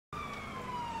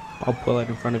I'll pull it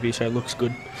in front of you so it looks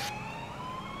good.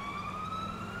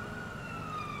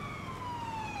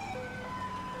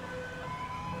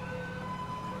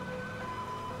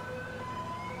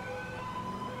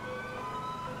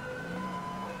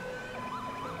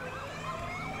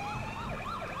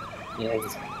 Yeah,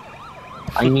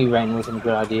 I knew rain wasn't a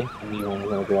good idea. I knew rain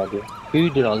wasn't a good idea. Who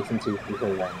did I listen to before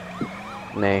rain?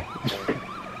 Me.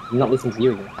 I'm not listening to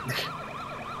you again.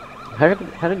 How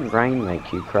did rain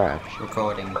make you crash?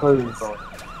 Recording. Because,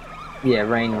 yeah,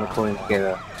 rain and recording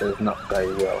together does not go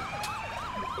well.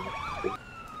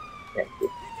 Yeah,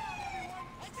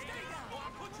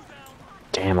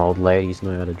 Damn old ladies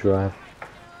know how to drive.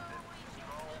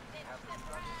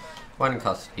 1 in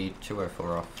custody,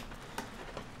 204 off.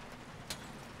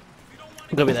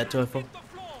 Copy that, 204.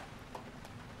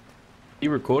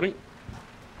 You recording?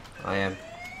 I am.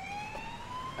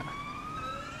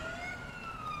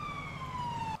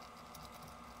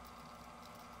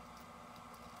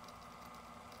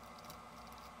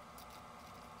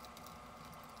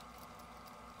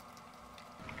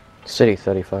 City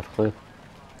 35 clear.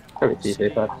 probably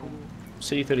C35.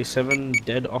 C37,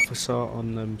 dead officer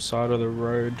on the side of the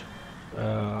road.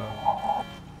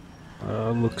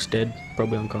 Looks dead,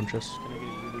 probably unconscious.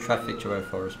 Traffic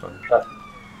 204 respond.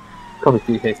 Copy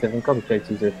C37, copy trade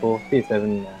 204,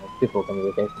 C7, 24 coming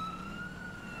location.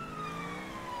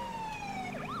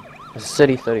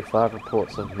 City 35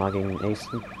 reports of mugging in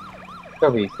Easton.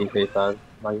 Copy C35,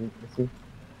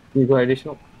 you got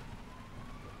additional?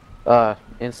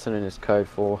 Incident is code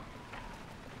 4.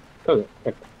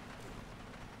 Okay.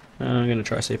 I'm gonna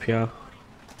try CPR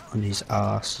on his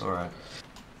ass. Alright.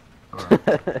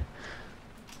 Alright.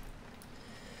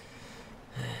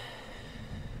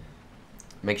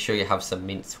 Make sure you have some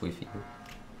mints with you.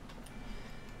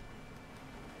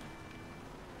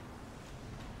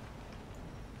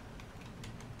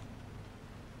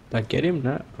 Did I get him?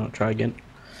 No, I'll try again.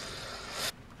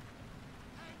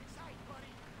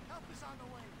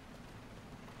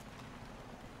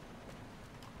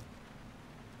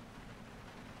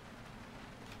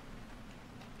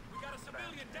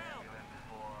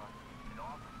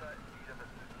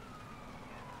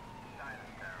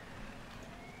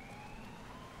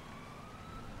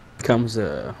 Comes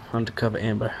undercover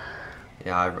Amber.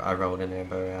 Yeah, I rolled an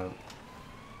amber out.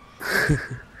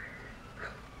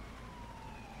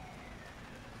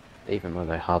 Even though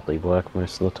they hardly work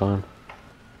most of the time.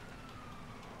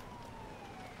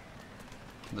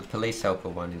 The police helper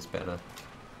one is better.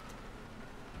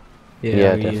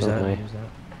 Yeah, we use that, definitely. we use that.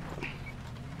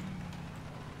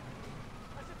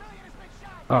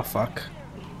 Oh fuck.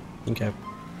 Okay.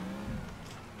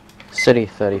 City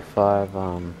 35,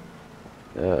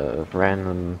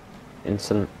 random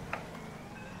incident.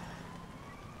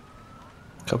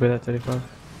 Copy that, 35.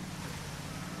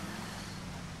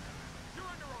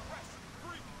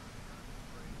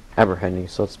 Apprehending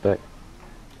suspect.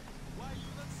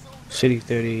 City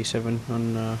 37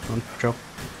 on patrol.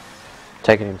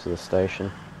 Taking him to the station.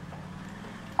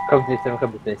 Copy C7,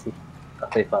 copy 30,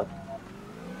 C5.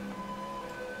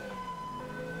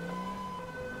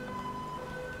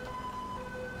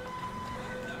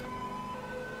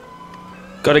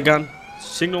 Got a gun.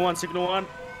 Signal 1, signal 1.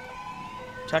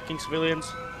 Attacking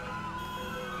civilians.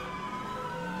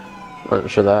 Wasn't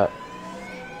sure that.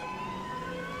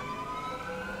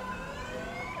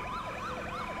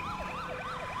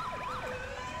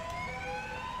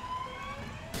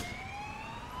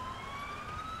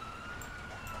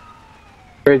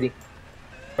 Where is he?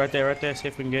 Right there. See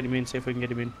if we can get him in,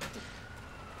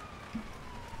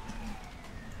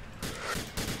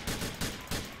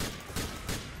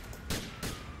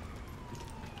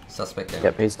 Suspect down.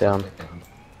 Yep, he's down. Suspect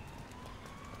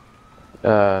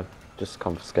down. Just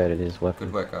confiscated his weapon.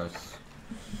 Good work, guys.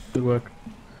 Good work.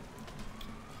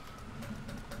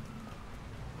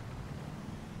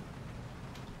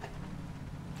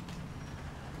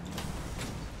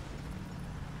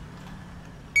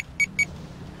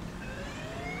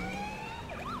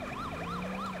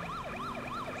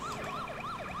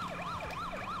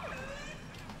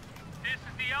 This is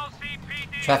the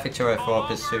LCPDFR. Traffic 204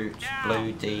 pursuit,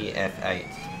 blue DF8.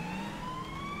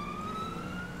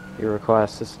 You require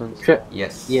assistance?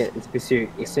 Yes. Yeah, it's pursuit.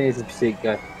 It says it's pursuit,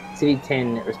 go. City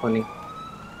 10 responding.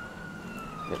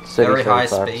 City Very high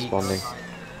 35 speeds.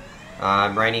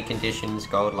 responding. Rainy conditions,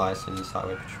 gold license,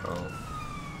 highway patrol.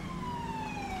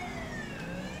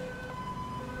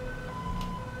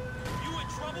 You in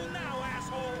trouble now,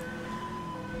 asshole.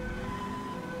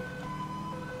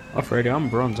 Off radio, I'm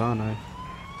bronze, aren't I?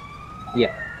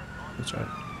 Yeah. That's right.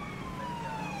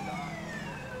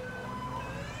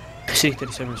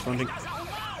 C37 responding.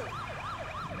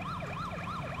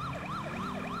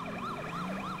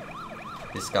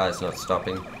 This guy's not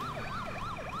stopping.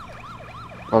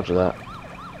 Roger that.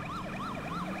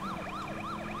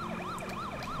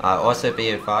 Also be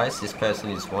advised, this person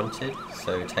is wanted,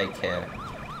 so take care.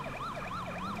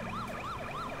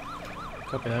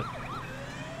 Copy that.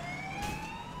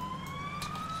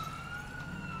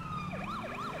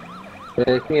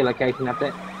 Clear location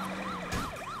update.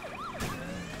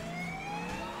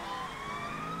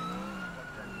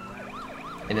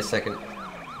 In a second.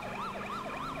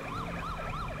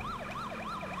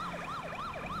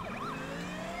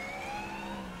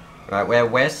 Right, we're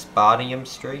West Barnum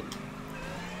Street.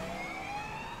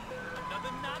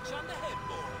 Another notch on the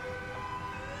headboard.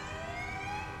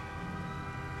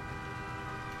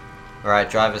 Alright,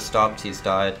 driver stopped, he's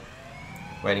died.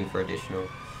 Waiting for additional.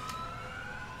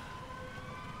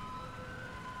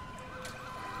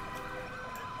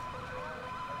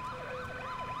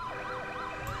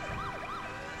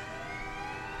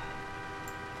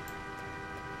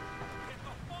 Get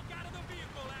the fuck out of the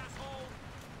vehicle, asshole.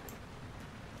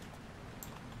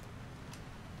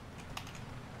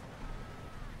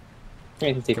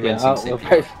 Commencing Commencing CPR.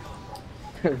 CPR.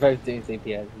 We're both doing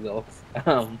CPR results.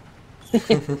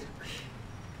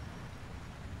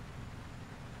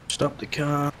 Stop the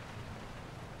car.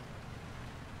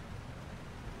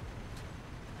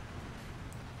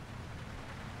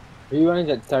 Who owns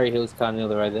that Surrey Hills car near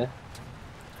the road there?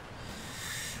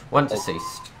 One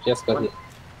deceased. Just got hit.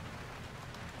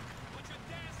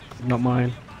 Not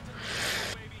mine.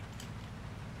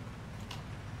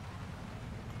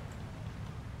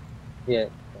 Yeah.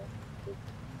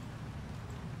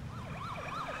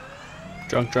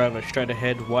 Drunk driver, straight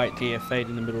ahead, white DF8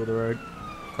 in the middle of the road.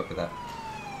 Copy that.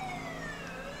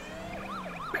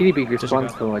 Pretty big Just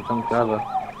response go. for a drunk driver.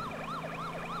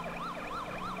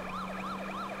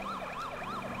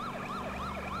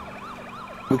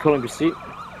 We call him pursuit.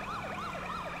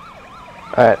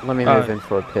 Alright, let me move in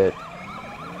for a pit.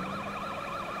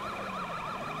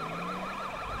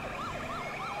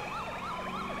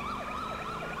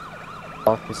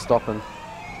 I can stop him.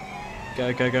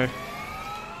 Go, go, go.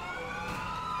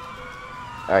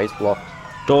 Alright, he's blocked.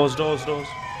 Doors, doors, doors.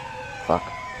 Fuck.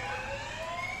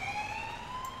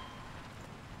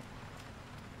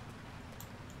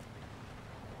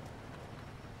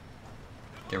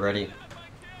 Get ready.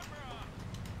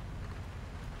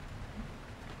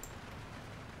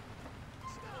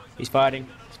 He's fighting.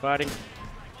 He's fighting.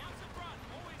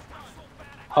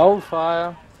 Hold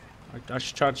fire. I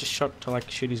just tried to shot to like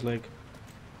shoot his leg.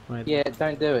 Wait. Yeah,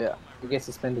 don't do it. You get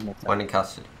suspended next time. One in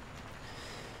custody.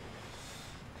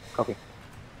 Copy.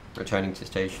 Returning to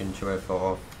station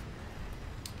 204.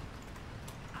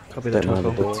 Copy the Don't mind the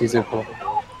total. door.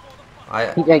 204. I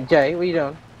Hey, Jay, what are you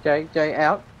doing? Jay,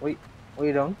 out. What are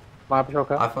you doing? My patrol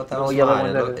car. thought that Oh, was yellow mine.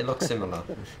 one's over It looks similar.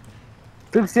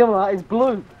 Looks similar. It's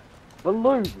blue.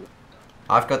 Blue.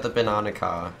 I've got the banana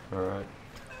car. Alright.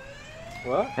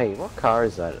 What? Hey, what car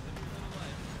is that?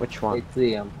 Which one? It's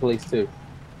the police too.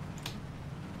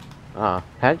 Ah,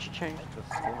 how'd you change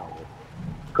the skin of it?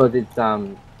 Because it's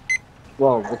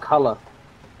well, the color.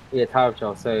 Yeah, tire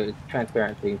control, so it's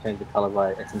transparent, so you can change the color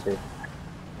by S&P.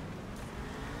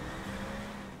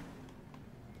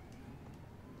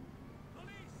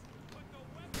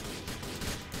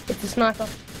 It's a sniper.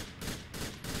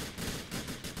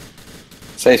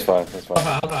 Ceasefire, that's fine.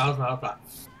 Alpha.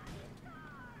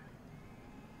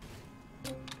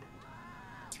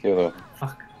 Kilo.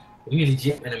 Fuck. We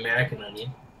legit an American on you.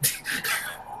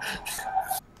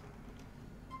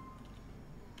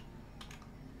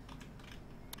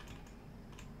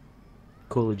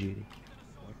 Call of Duty.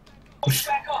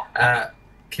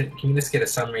 Can we just get a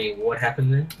summary of what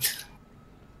happened then?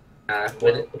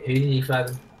 Who did he fire?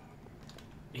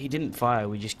 He didn't fire,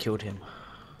 we just killed him.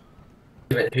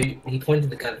 But he pointed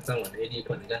the gun at someone. Who did you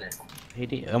point the gun at? He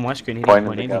did on my screen he didn't point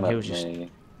Pointed the anything, gun he at was just me.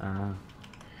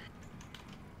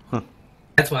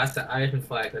 That's why I opened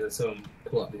fire because I saw him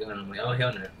pull up the gun. I'm like, oh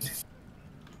hell no.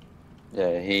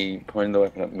 Yeah, he pointed the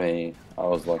weapon at me. I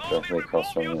was like directly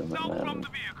across from him, and then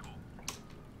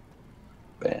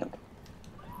bam.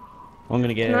 I'm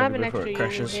gonna get Can I out have of an it before extra it unit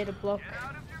crashes. here to block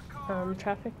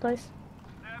traffic, please?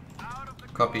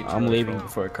 Copy. I'm 204. leaving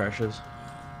before it crashes.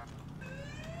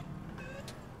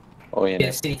 Oh yeah,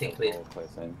 Yeah, city thing, please. Place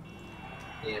in.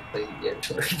 Yeah, please. Yeah,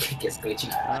 before it gets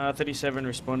glitchy. 37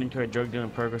 responding to a drug deal in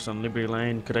progress on Liberty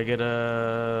Lane. Could I get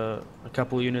a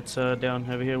couple of units down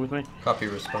over here with me? Copy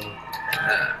responding.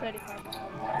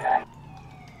 35.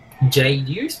 Jay,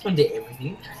 do you respond to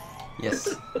everything?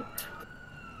 Yes.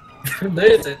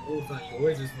 Notice that all the time. You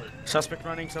always respond. Suspect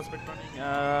running, suspect running.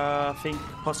 I think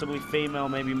possibly female,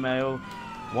 maybe male.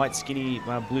 White skinny,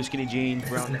 blue skinny jeans,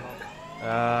 brown top.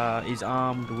 is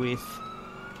armed with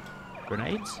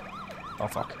grenades. Oh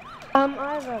fuck. I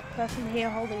have a person here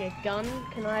holding a gun.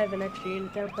 Can I have an extra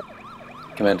unit down?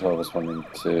 Command 12 responding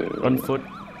to... On foot.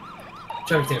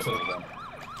 Traffic team for me.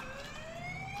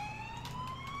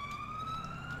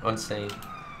 On scene.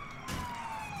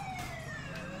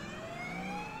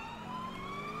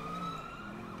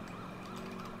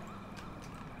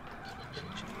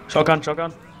 Shotgun,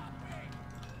 shotgun.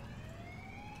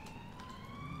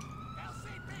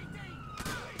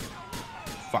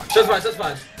 Fuck. Shots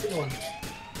fired. Good one.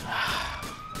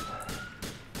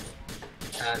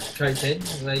 Trade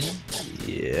 10, lady.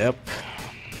 Yep.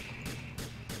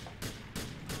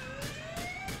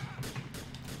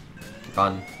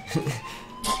 Gun.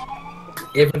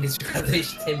 Everyone disregard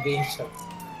these 10 being shots.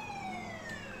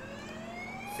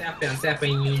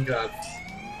 Southbound Union Drive.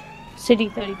 City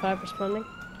 35 responding.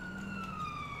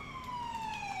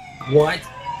 White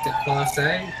to Class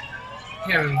A.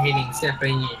 Heron heading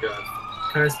southbound Union Drive.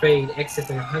 Current speed excess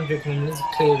of 100 kilometers,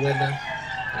 clear weather,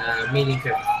 medium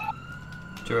curve.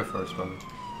 204 responding.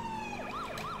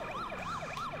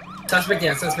 Suspect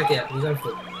out, he's on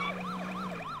foot.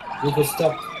 We could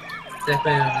stop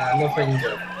southbound northbound Union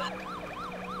Drive.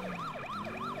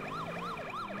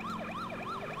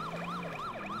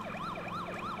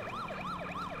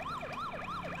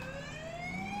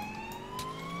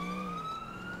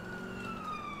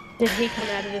 Did he come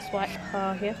out of this white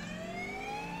car here?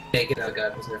 Yeah, get that guy,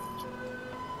 prisoner.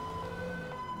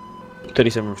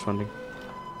 37 responding.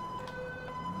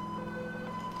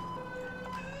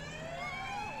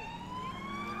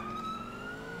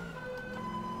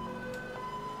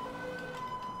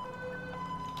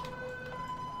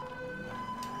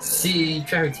 See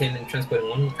traffic 10 and transport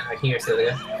 1. Here, so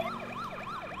there.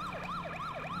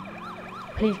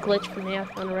 He's glitched from here.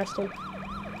 Unarrest him.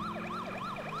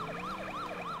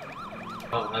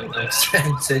 Oh, I'm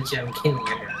searching, I'm kidding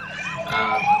you.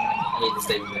 Yeah, just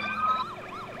stay with me.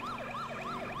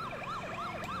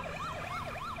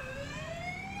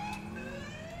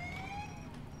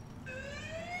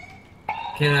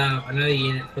 Can another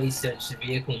unit please search the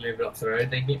vehicle and move it off the road,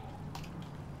 thank you.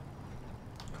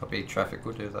 Copy, traffic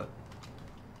will do that.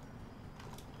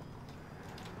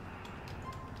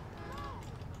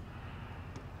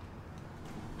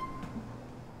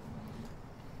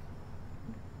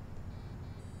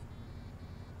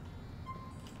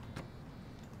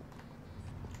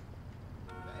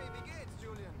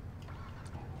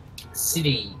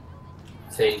 City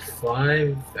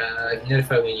 35,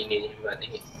 notify when you need him, but